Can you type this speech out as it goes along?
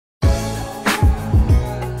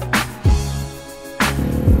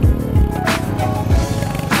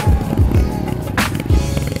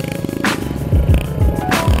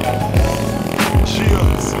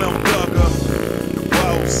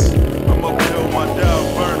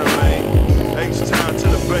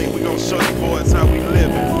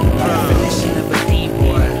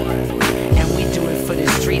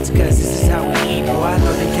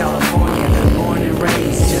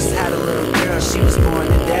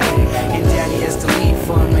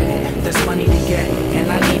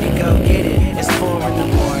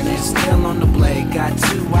still on the blade. Got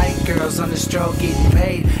 2 white girls on the stroke getting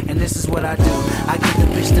paid, and this is what I do. I get the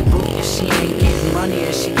bitch to boot if she ain't getting money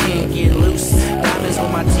and she can't get loose. Diamonds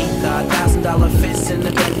on my teeth are $1,000 fits in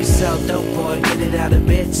the bed. We sell dope, boy, get it out of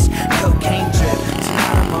bitch. Cocaine drip,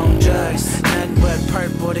 I'm on drugs. Nothing but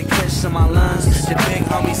purple, the kush in my lungs. The big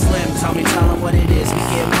homie Slim told me, tell him what it is. We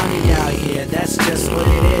get money out here, that's just what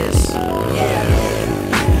it is.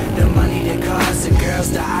 Yeah, the money, the cars, the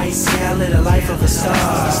girls, the ice. Yeah, I live the life of a star.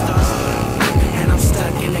 And I'm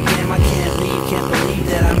stuck in the game, I can't leave. Can't believe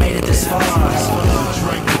that I made it this far.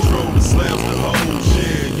 Drink, control, the slams, the hoes.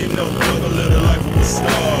 Yeah, you know, thug, I live the life of a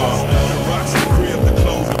star. The rocks, the crib, the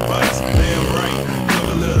clothes, the bikes. Damn right, thug,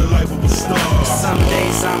 I live the life of a star. Some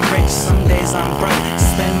days I'm rich, some days I'm broke.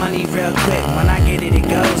 Spend money real quick, when I get it, it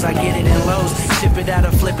goes. I get it in lows, ship it out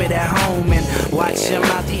or flip it at home. And watch your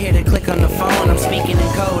mouth, you hear the click on the phone. I'm speaking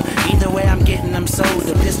in code, either way I'm getting them sold.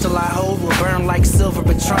 The pistol I hold will burn like silver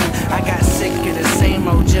Patron. I got sick of the same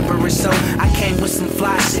old gibberish, so I came with some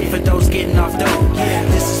fly shit for those getting off dope. Yeah,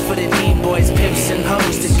 this is for the D-boys, pimps and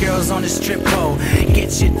hoes. The girls on the strip pole,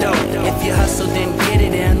 get your dope. If you hustle, then get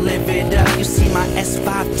it and live it up. You see my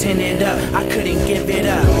S5 tinted up, I couldn't give it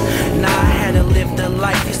up. Nah, I had to live the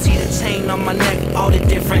life. You see the chain on my neck, all the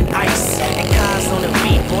different ice. And cars on the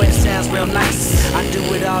beat, boy, it sounds real nice. I do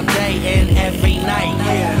it all day and every night,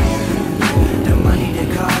 yeah. The money,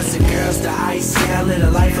 the cars, the girls, the ice. Yeah, I live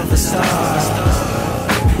the life of a star.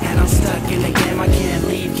 And I'm stuck in the game, I can't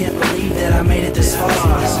leave. Can't believe that I made it this far.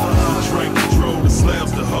 Drink, control, the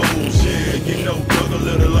slams, the hoes. Yeah, you know, thug, I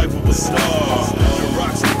live the life of a star. The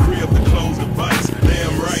rocks, the crib, the clothes, the bikes.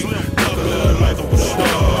 Damn right, thug, I live the life of a star.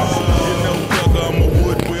 You know, thug, I'm a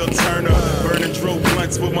wood wheel turner. Burning dro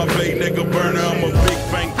blunts with my bay nigga burner. I'm a big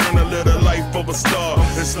bank runner, live the life of a star.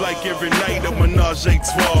 It's like every night a menage a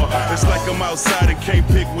trois. It's like I'm outside and can't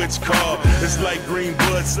pick which car. It's like green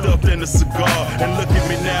blood stuffed in a cigar. And look at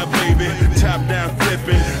me now, baby, top down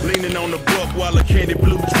flipping, leaning on the buck while a candy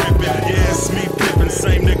blue dripping. Yeah, it's me pippin',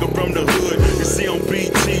 same nigga from the hood. You see on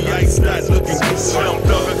BT, ice not looking good. Slim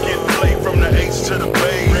Thug, I get played from the H to the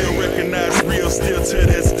Bay. Real recognize real still to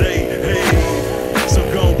this day. Hey, so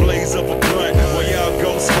gon' blaze up a blunt. While y'all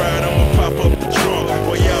ghost ride, I'ma pop up the trunk.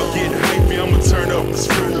 While y'all get hypey, I'ma turn up the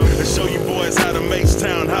screw and show you boys how to make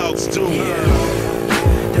town hogs do. Yeah,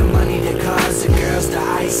 the money, the cars, the girls, the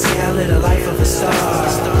ice. Yeah, I live the life of a star.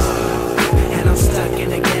 And I'm stuck in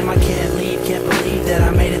the game, I can't leave. Can't believe that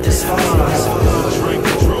I made it this far. Drink,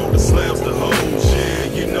 control, the slams, the hoes. Yeah,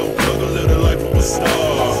 you know, thug, I live the life of a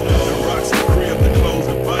star. The rocks, the crib, the clothes,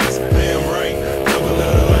 the bikes. Damn right, thug, I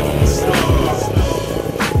live the life of a star.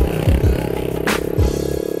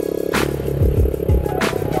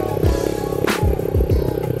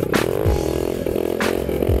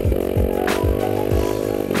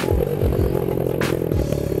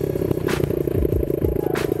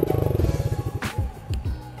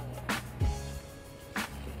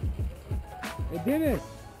 It did it.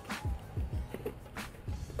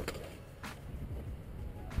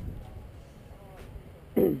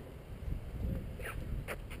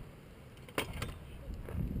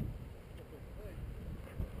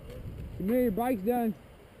 Come here, your bike's done.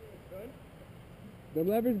 The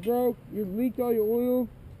lever's broke. You leaked all your oil.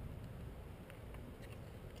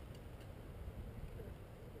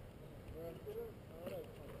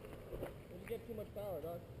 Get too much power,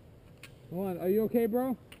 dog. Hold on. Are you okay, bro?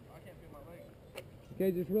 I can't feel my legs.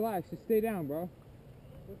 Okay, just relax. Just stay down, bro.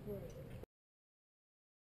 This way.